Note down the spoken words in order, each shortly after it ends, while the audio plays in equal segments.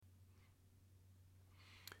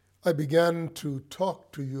I began to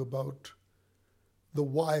talk to you about the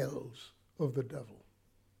wiles of the devil.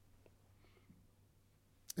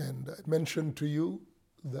 And I mentioned to you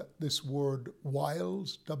that this word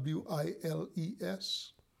wiles,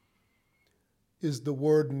 W-I-L-E-S, is the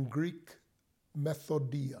word in Greek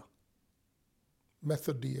methodia.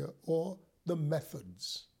 Methodia, or the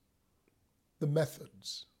methods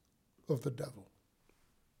of the devil.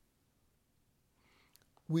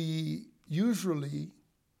 We usually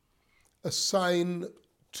assign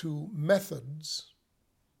to methods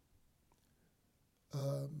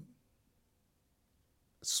the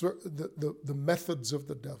methods of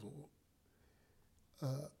the devil,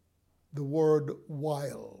 the word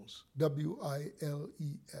wiles,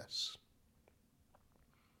 W-I-L-E-S.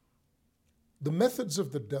 The methods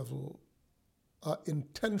of the devil are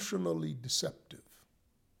intentionally deceptive.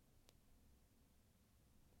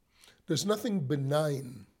 There's nothing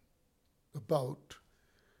benign about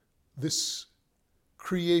this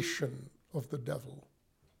creation of the devil.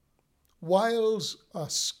 Wiles are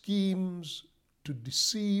schemes to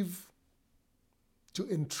deceive, to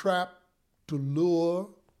entrap, to lure,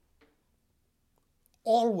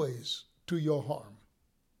 always to your harm.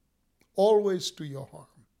 Always to your harm.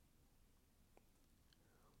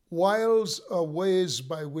 Wiles are ways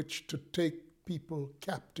by which to take people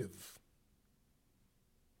captive.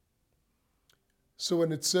 So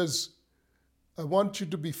when it says, I want you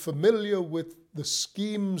to be familiar with the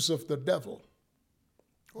schemes of the devil,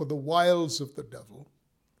 or the wiles of the devil,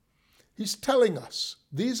 he's telling us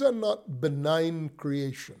these are not benign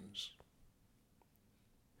creations.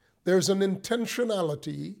 There's an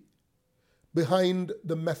intentionality behind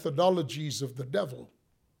the methodologies of the devil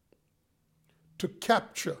to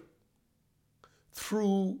capture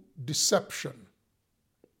through deception.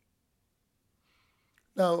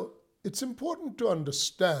 Now, it's important to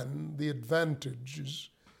understand the advantages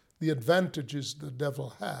the devil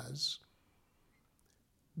has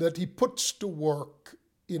that he puts to work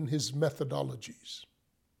in his methodologies.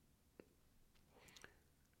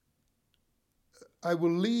 I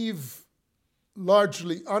will leave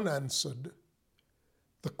largely unanswered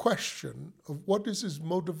the question of what is his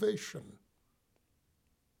motivation.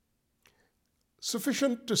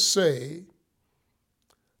 Sufficient to say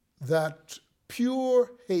that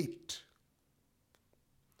pure hate,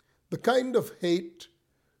 the kind of hate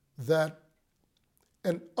that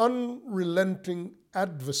an unrelenting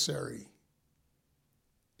adversary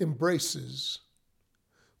embraces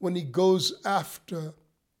when he goes after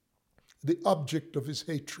the object of his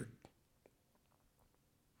hatred.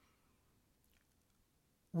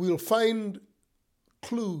 We'll find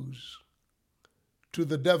clues to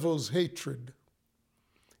the devil's hatred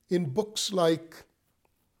in books like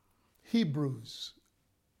Hebrews,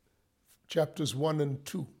 chapters 1 and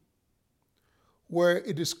 2, where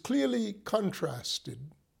it is clearly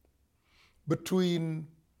contrasted between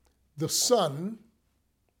the Son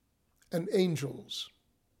and angels,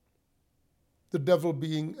 the devil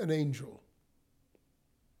being an angel.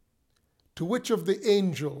 To which of the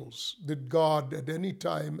angels did God at any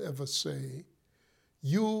time ever say,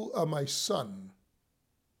 "You are my son,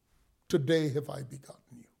 today have I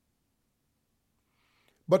begotten you"?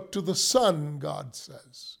 But to the Son, God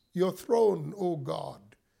says, "Your throne, O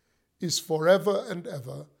God, is forever and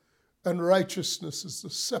ever, and righteousness is the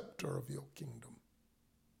scepter of your kingdom."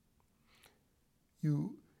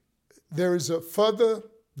 There is a further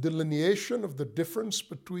delineation of the difference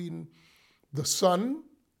between the Son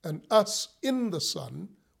and us in the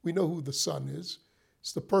Son. We know who the Son is.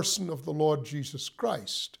 It's the person of the Lord Jesus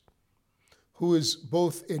Christ, who is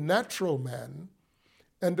both a natural man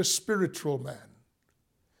and a spiritual man.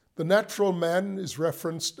 The natural man is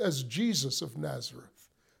referenced as Jesus of Nazareth,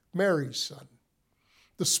 Mary's son.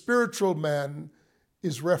 The spiritual man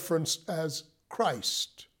is referenced as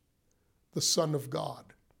Christ, the Son of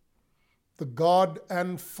God, the God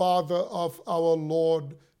and Father of our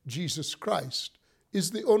Lord Jesus Christ,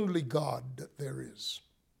 is the only God that there is.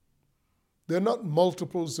 They're not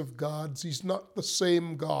multiples of gods. He's not the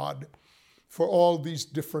same God for all these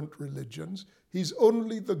different religions. He's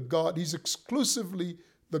only the God, he's exclusively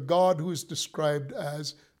the God who is described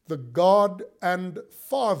as the God and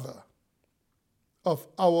Father of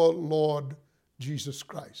our Lord Jesus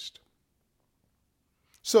Christ.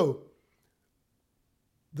 So,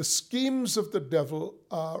 the schemes of the devil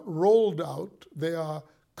are rolled out. They are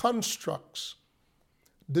constructs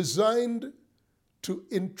designed to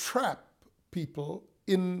entrap people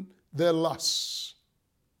in their lusts,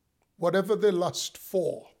 whatever they lust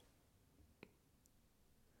for.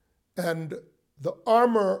 And the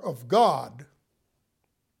armor of God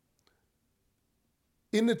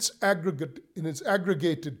in its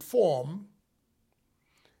aggregated form,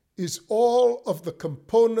 is all of the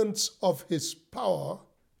components of his power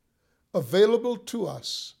available to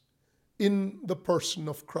us in the person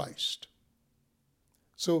of Christ.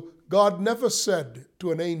 So God never said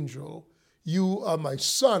to an angel, "You are my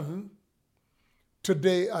son,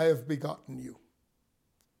 today I have begotten you."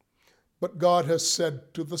 But God has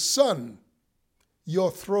said to the Son,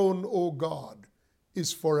 "Your throne, O God,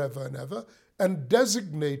 is forever and ever," and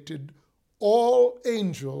designated all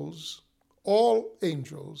angels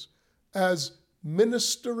as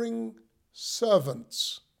ministering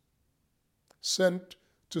servants sent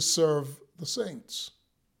to serve the saints.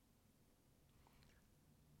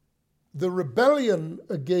 The rebellion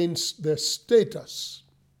against their status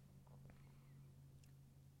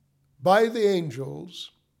by the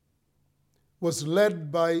angels was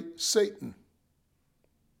led by Satan,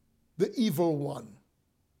 the evil one,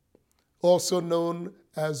 also known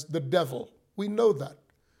as the devil. We know that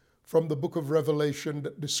from the book of Revelation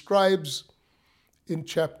that describes in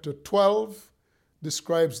chapter 12,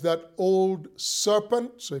 describes that old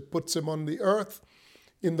serpent. So he puts him on the earth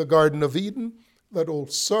in the Garden of Eden, that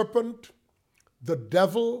old serpent, the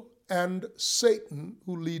devil, and Satan,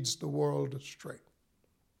 who leads the world astray.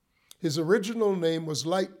 His original name was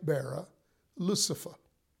Light-bearer, Lucifer,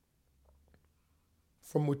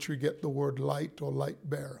 from which we get the word light or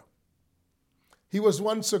light-bearer. He was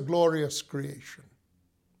once a glorious creation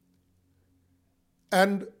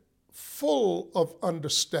and full of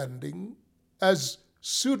understanding, as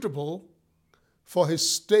suitable for his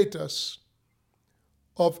status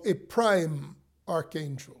of a prime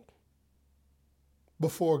archangel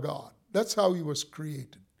before God. That's how he was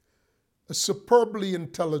created, a superbly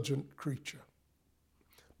intelligent creature,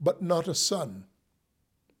 but not a son.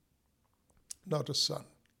 Not a son.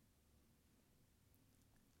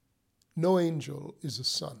 No angel is a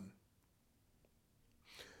son.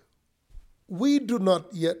 We do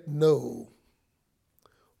not yet know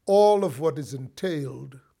all of what is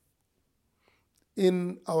entailed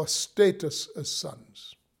in our status as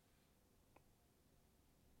sons.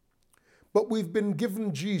 But we've been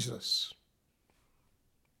given Jesus,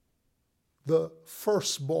 the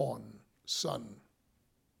firstborn son,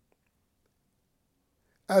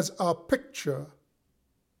 as our picture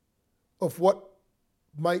of what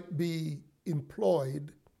might be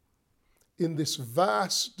employed in this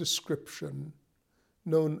vast description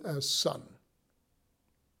known as son.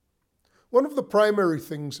 One of the primary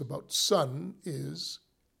things about son is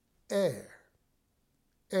heir.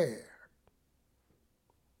 Heir.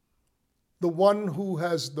 The one who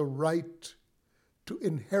has the right to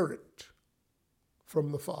inherit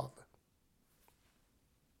from the Father.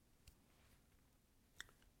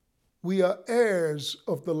 We are heirs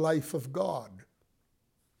of the life of God.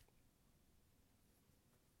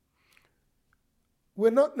 We're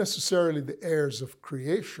not necessarily the heirs of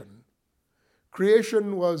creation.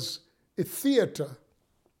 Creation was a theater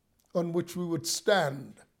on which we would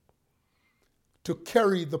stand to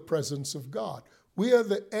carry the presence of God. We are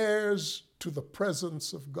the heirs to the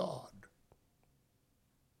presence of God.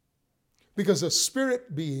 Because as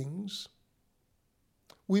spirit beings,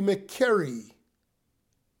 we may carry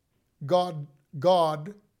God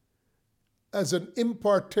as an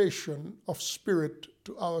impartation of spirit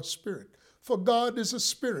to our spirit. For God is a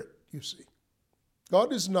spirit, you see.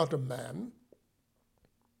 God is not a man.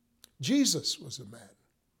 Jesus was a man.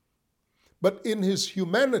 But in his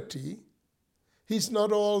humanity, he's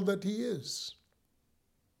not all that he is.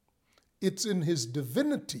 It's in his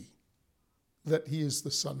divinity that he is the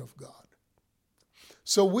Son of God.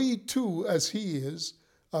 So we too, as he is,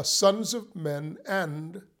 are sons of men,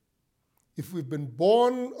 and if we've been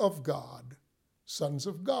born of God, sons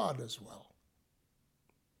of God as well.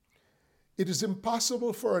 It is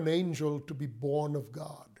impossible for an angel to be born of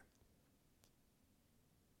God.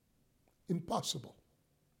 Impossible.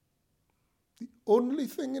 The only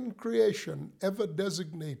thing in creation ever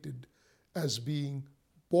designated as being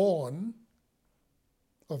born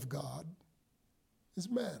of God is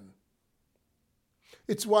man.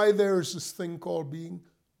 It's why there is this thing called being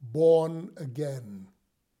born again.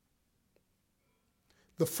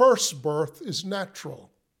 The first birth is natural.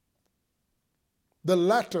 The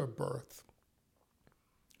latter birth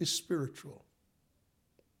is spiritual.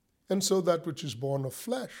 And so that which is born of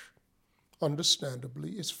flesh,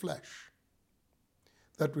 understandably, is flesh.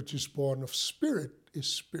 That which is born of spirit is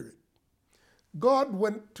spirit. God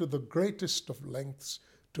went to the greatest of lengths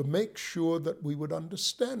to make sure that we would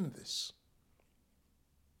understand this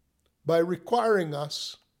by requiring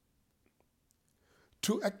us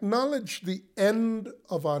to acknowledge the end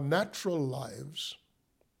of our natural lives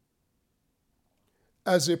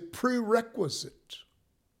as a prerequisite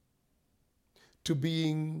to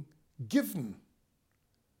being given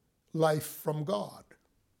life from God.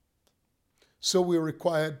 So we're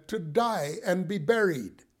required to die and be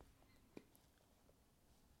buried.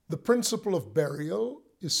 The principle of burial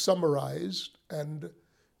is summarized and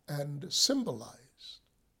symbolized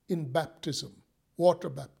in baptism, water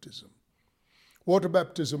baptism. Water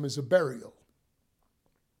baptism is a burial.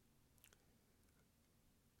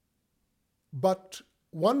 But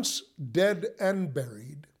once dead and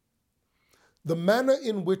buried, the manner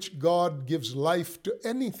in which God gives life to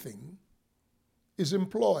anything is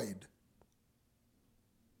employed.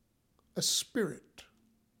 A spirit,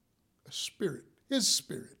 His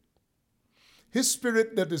spirit. His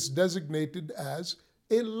spirit that is designated as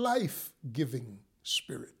a life-giving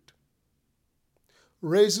spirit.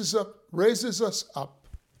 Raises us up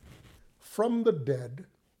from the dead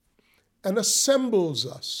and assembles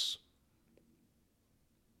us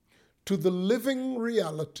to the living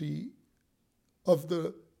reality of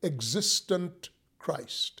the existent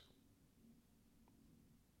Christ,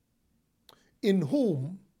 in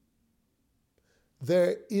whom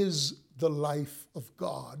there is the life of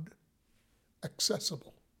God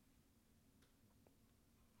accessible.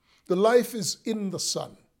 The life is in the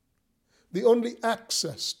Son. The only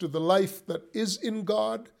access to the life that is in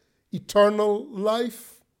God, eternal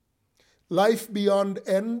life, life beyond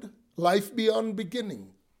end, life beyond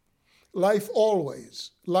beginning, life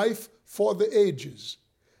always, life for the ages,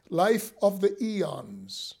 life of the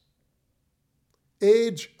eons,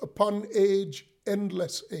 age upon age,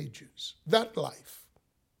 endless ages. That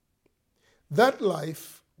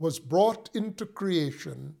life was brought into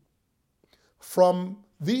creation from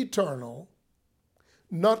the eternal,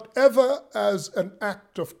 not ever as an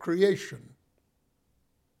act of creation,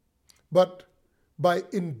 but by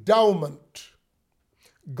endowment,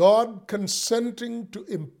 God consenting to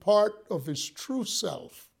impart of His true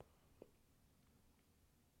self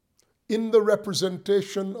in the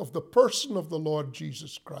representation of the person of the Lord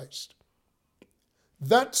Jesus Christ.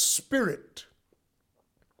 That spirit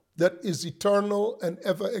that is eternal and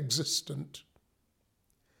ever existent,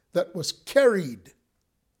 that was carried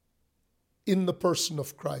in the person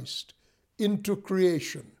of Christ into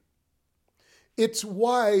creation. It's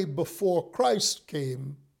why before Christ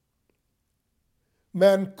came,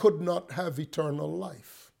 man could not have eternal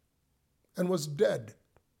life and was dead.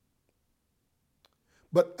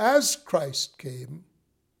 But as Christ came,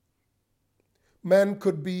 man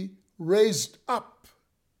could be raised up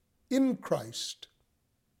in Christ,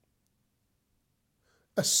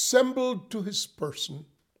 assembled to His person,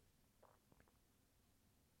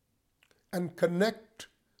 and connect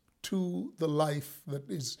to the life that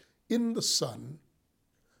is in the Son,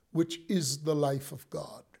 which is the life of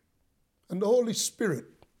God. And the Holy Spirit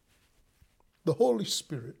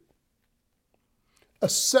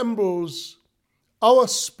assembles our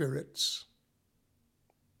spirits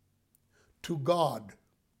to God,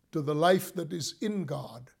 to the life that is in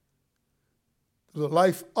God, to the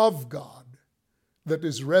life of God that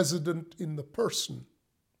is resident in the person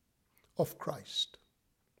of Christ.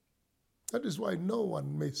 That is why no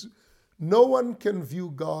one can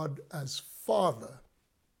view God as Father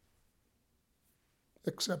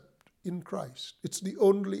except in Christ. It's the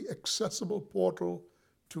only accessible portal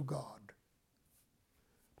to God.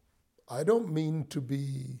 I don't mean to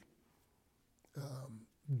be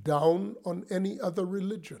down on any other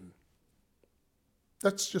religion.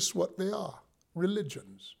 That's just what they are,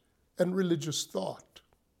 religions and religious thought.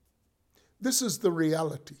 This is the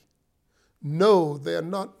reality. No, there are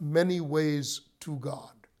not many ways to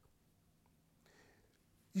God.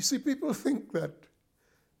 You see, people think that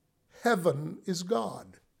heaven is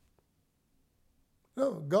God.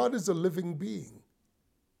 No, God is a living being.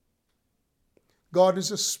 God is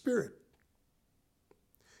a spirit.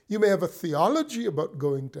 You may have a theology about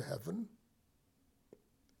going to heaven,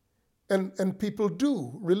 and people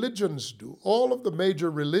do, religions do. All of the major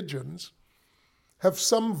religions have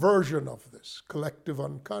some version of this, collective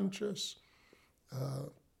unconscious,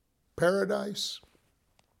 paradise,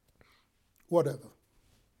 whatever.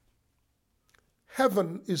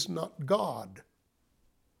 Heaven is not God.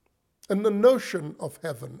 And the notion of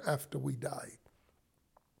heaven after we die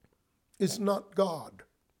is not God.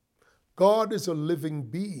 God is a living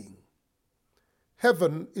being.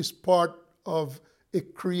 Heaven is part of a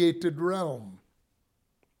created realm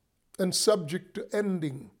and subject to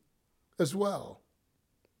ending as well,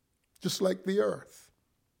 just like the earth.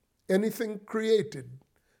 Anything created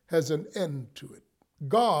has an end to it.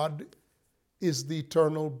 God is the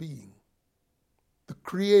eternal being, the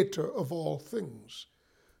creator of all things,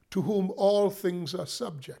 to whom all things are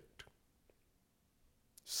subject.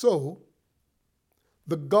 So,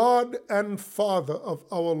 the God and Father of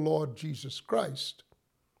our Lord Jesus Christ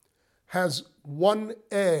has one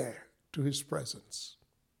heir to his presence,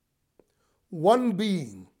 one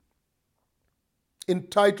being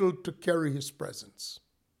entitled to carry his presence.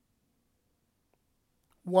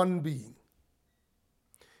 One being.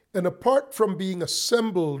 And apart from being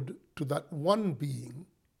assembled to that one being,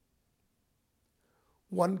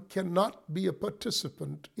 one cannot be a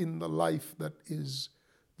participant in the life that is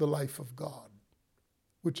the life of God,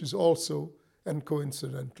 which is also and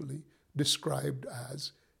coincidentally described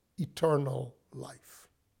as eternal life.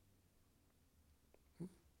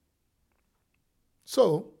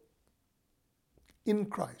 So, in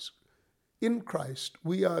Christ,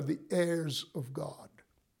 we are the heirs of God.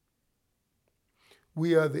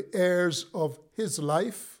 We are the heirs of his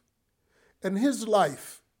life, and his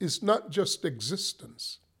life is not just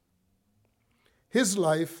existence. His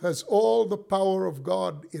life has all the power of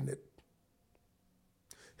God in it.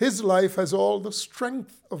 His life has all the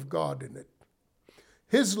strength of God in it.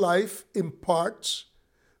 His life imparts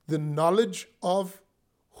the knowledge of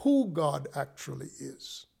who God actually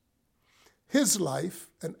is. His life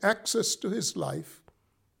and access to his life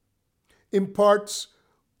imparts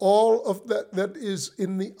all of that is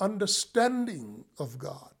in the understanding of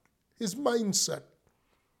God, his mindset,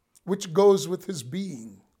 which goes with his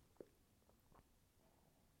being,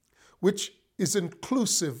 which is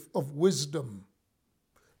inclusive of wisdom,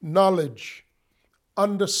 knowledge,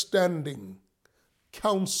 understanding,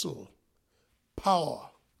 counsel, power,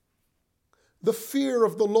 the fear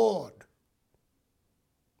of the Lord,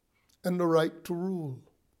 and the right to rule.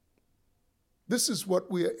 This is what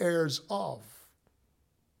we are heirs of.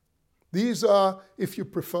 These are, if you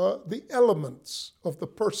prefer, the elements of the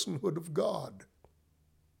personhood of God,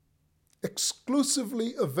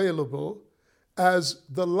 exclusively available as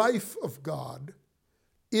the life of God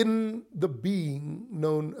in the being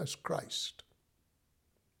known as Christ.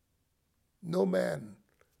 No man,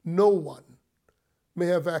 no one may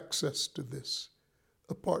have access to this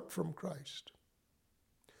apart from Christ.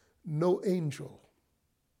 No angel.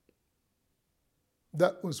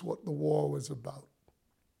 That was what the war was about.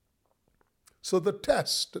 So the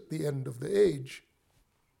test at the end of the age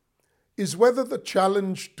is whether the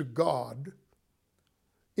challenge to God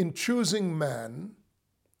in choosing man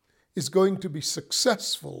is going to be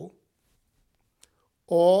successful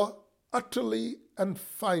or utterly and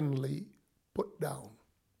finally put down.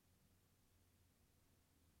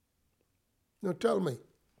 Now tell me,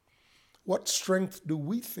 what strength do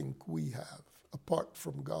we think we have apart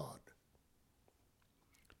from God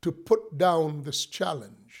to put down this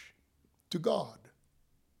challenge to God,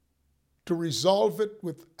 to resolve it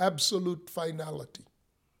with absolute finality,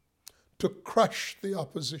 to crush the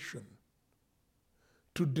opposition,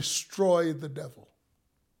 to destroy the devil?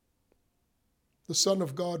 The Son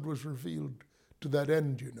of God was revealed to that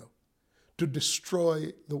end, you know, to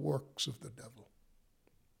destroy the works of the devil.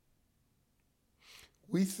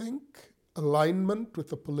 We think alignment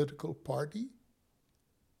with a political party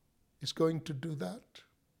is going to do that.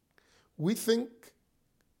 We think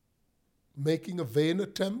making a vain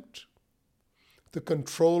attempt to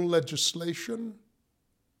control legislation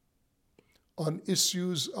on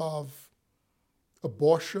issues of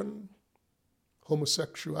abortion,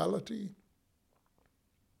 homosexuality,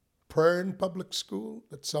 prayer in public school,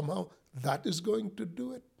 that somehow that is going to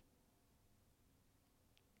do it.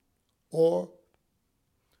 Or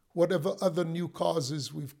whatever other new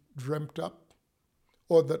causes we've dreamt up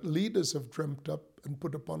or that leaders have dreamt up and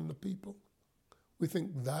put upon the people. We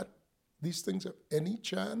think that these things have any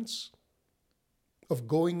chance of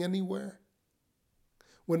going anywhere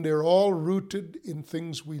when they're all rooted in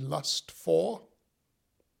things we lust for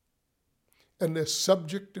and they're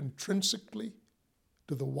subject intrinsically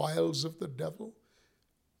to the wiles of the devil.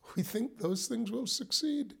 We think those things will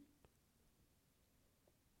succeed.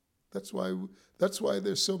 That's why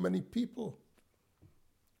there's so many people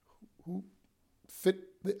who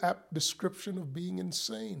fit the apt description of being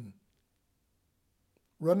insane,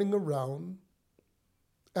 running around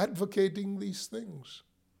advocating these things.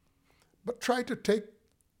 But try to take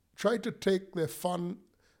their fond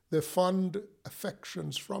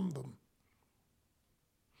affections from them.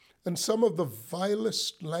 And some of the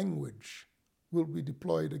vilest language will be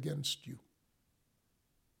deployed against you.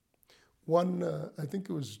 One, I think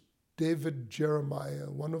it was David Jeremiah,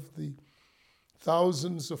 one of the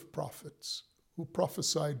thousands of prophets who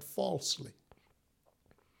prophesied falsely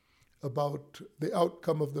about the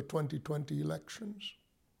outcome of the 2020 elections.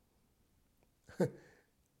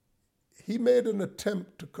 He made an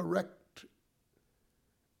attempt to correct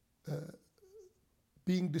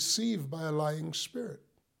being deceived by a lying spirit.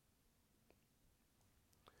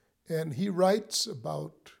 And he writes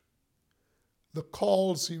about the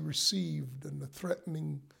calls he received and the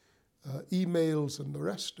threatening emails and the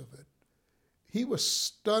rest of it. He was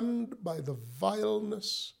stunned by the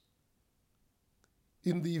vileness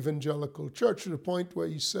in the evangelical church to the point where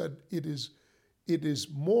he said it is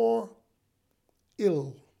more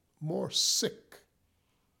ill, more sick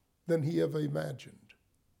than he ever imagined.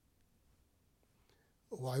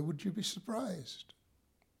 Why would you be surprised?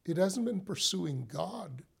 It hasn't been pursuing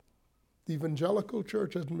God. The evangelical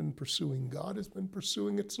church hasn't been pursuing God, it's been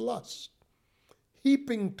pursuing its lust,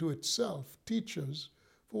 heaping to itself teachers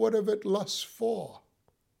for whatever it lusts for.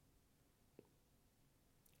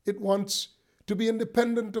 It wants to be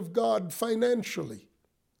independent of God financially.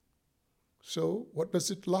 So what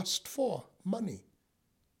does it lust for? Money.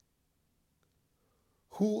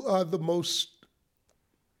 Who are the most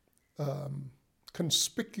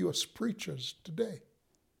conspicuous preachers today?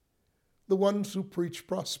 The ones who preach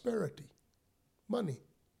prosperity, money.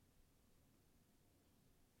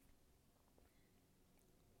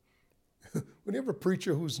 When you have a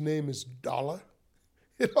preacher whose name is Dollar,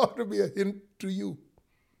 it ought to be a hint to you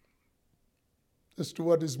as to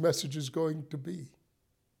what his message is going to be.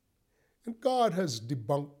 And God has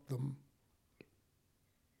debunked them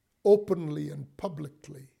openly and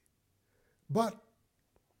publicly. But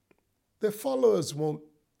their followers won't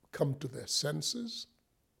come to their senses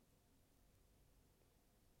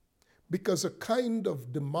because a kind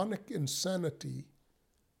of demonic insanity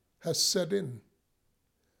has set in.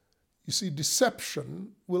 You see,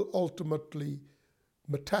 deception will ultimately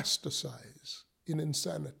metastasize in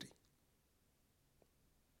insanity.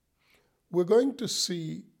 We're going to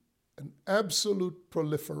see an absolute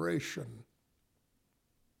proliferation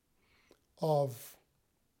of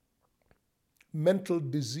mental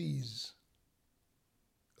disease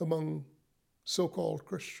among so-called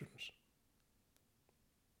Christians.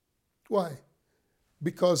 Why?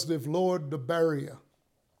 Because they've lowered the barrier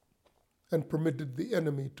and permitted the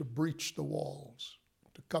enemy to breach the walls,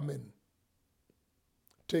 to come in,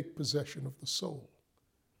 take possession of the soul.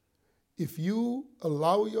 If you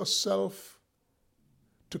allow yourself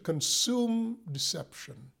to consume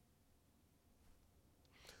deception,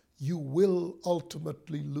 you will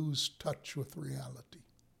ultimately lose touch with reality.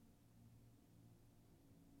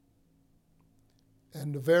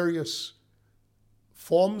 And the various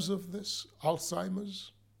forms of this,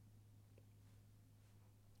 Alzheimer's,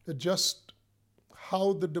 are just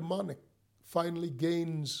how the demonic finally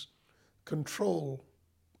gains control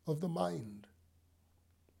of the mind.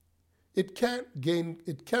 It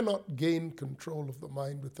cannot gain control of the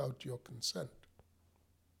mind without your consent.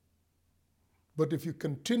 But if you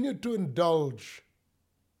continue to indulge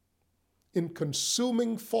in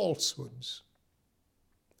consuming falsehoods,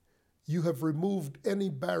 you have removed any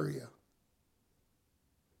barrier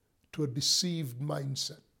to a deceived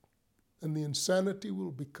mindset, and the insanity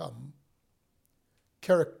will become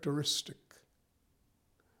characteristic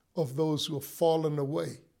of those who have fallen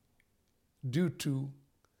away due to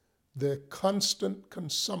their constant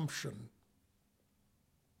consumption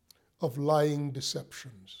of lying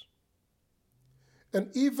deceptions. And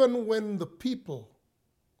even when the people,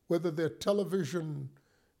 whether they're television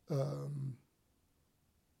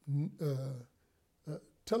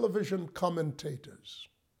commentators,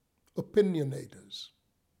 opinionators,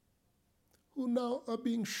 who now are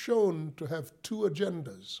being shown to have two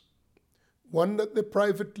agendas, one that they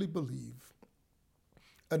privately believe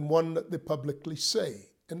and one that they publicly say,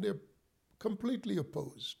 and they're completely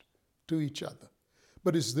opposed to each other.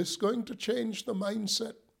 But is this going to change the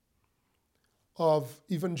mindset of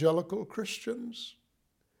evangelical Christians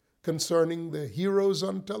concerning their heroes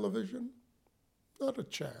on television? Not a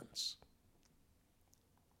chance.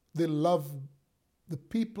 The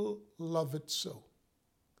people love it so.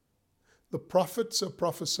 The prophets are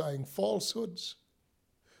prophesying falsehoods.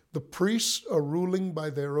 The priests are ruling by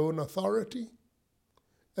their own authority.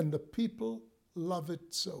 And the people love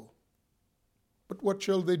it so. But what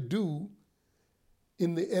shall they do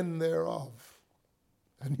in the end thereof?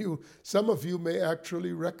 And some of you may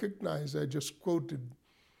actually recognize, I just quoted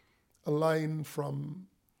a line from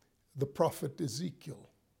the prophet Ezekiel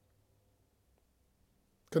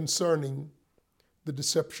concerning the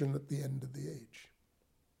deception at the end of the age.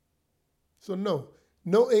 So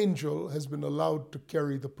no angel has been allowed to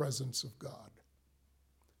carry the presence of God.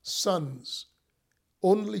 Sons,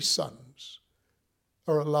 only sons,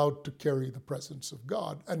 are allowed to carry the presence of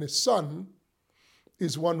God. And a son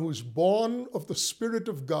is one who is born of the Spirit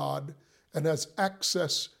of God and has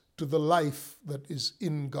access to the life that is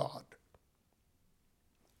in God.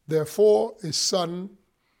 Therefore, a son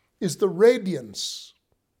is the radiance,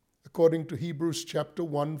 a according to Hebrews chapter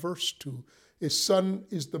 1, verse 2, a son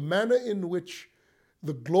is the manner in which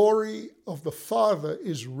the glory of the Father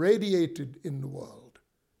is radiated in the world,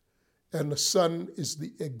 and the Son is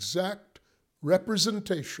the exact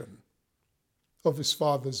representation of his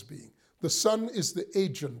Father's being. The Son is the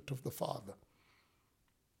agent of the Father,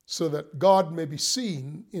 so that God may be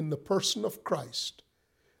seen in the person of Christ,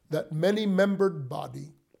 that many-membered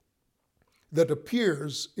body that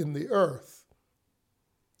appears in the earth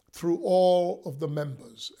through all of the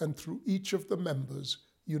members and through each of the members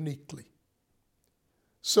uniquely.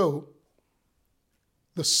 So,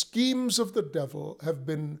 the schemes of the devil have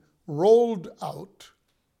been rolled out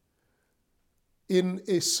in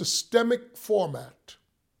a systemic format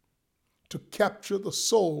to capture the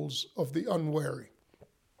souls of the unwary.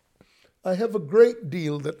 I have a great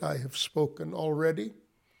deal that I have spoken already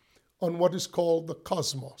on what is called the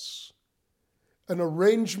cosmos, an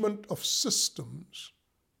arrangement of systems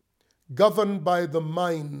governed by the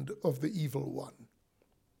mind of the evil one.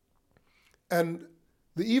 And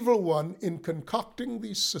the evil one, in concocting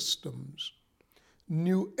these systems,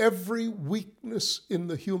 knew every weakness in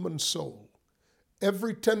the human soul,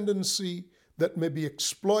 every tendency that may be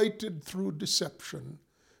exploited through deception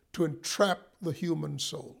to entrap the human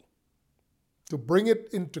soul, to bring it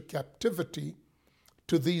into captivity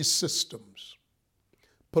to these systems.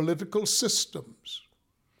 Political systems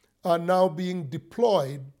are now being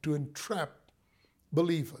deployed to entrap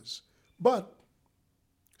believers. But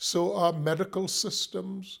so are medical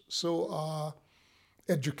systems, so are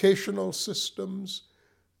educational systems,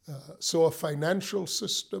 so are financial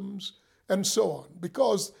systems, and so on.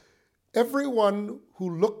 Because everyone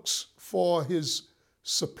who looks for his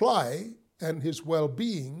supply and his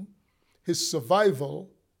well-being, his survival,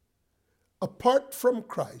 apart from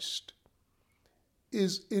Christ,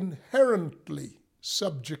 is inherently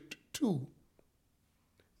subject to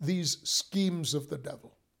these schemes of the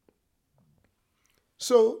devil.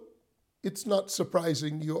 So it's not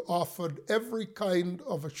surprising you're offered every kind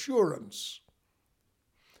of assurance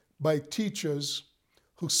by teachers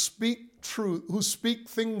who speak truth, who speak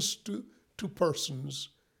things to persons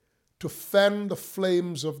to fan the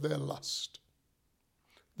flames of their lust.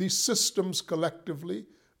 These systems collectively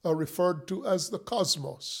are referred to as the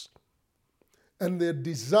cosmos, and they're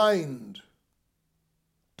designed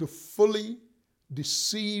to fully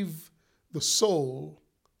deceive the soul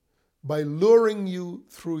by luring you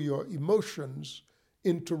through your emotions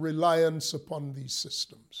into reliance upon these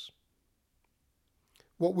systems.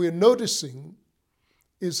 What we're noticing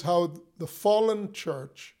is how the fallen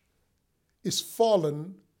church is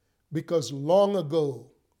fallen because long ago,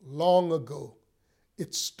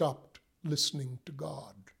 it stopped listening to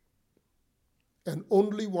God and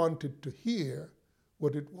only wanted to hear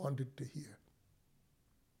what it wanted to hear.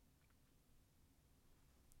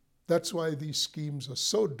 That's why these schemes are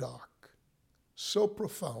so dark, so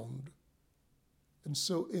profound, and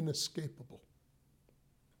so inescapable.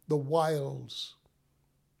 The wiles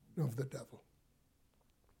of the devil.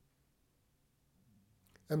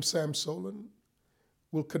 M. Sam Solen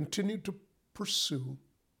will continue to pursue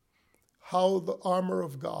how the armor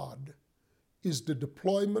of God is the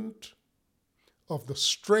deployment of the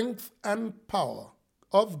strength and power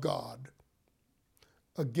of God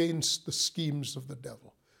against the schemes of the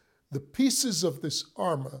devil. The pieces of this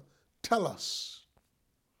armor tell us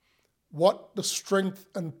what the strength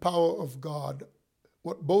and power of God,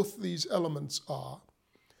 what both these elements are,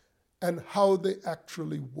 and how they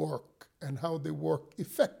actually work, and how they work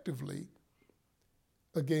effectively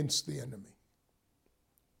against the enemy.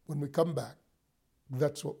 When we come back,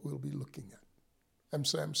 that's what we'll be looking at. I'm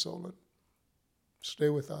Sam Solen. Stay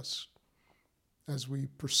with us as we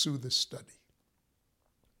pursue this study.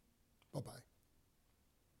 Bye-bye.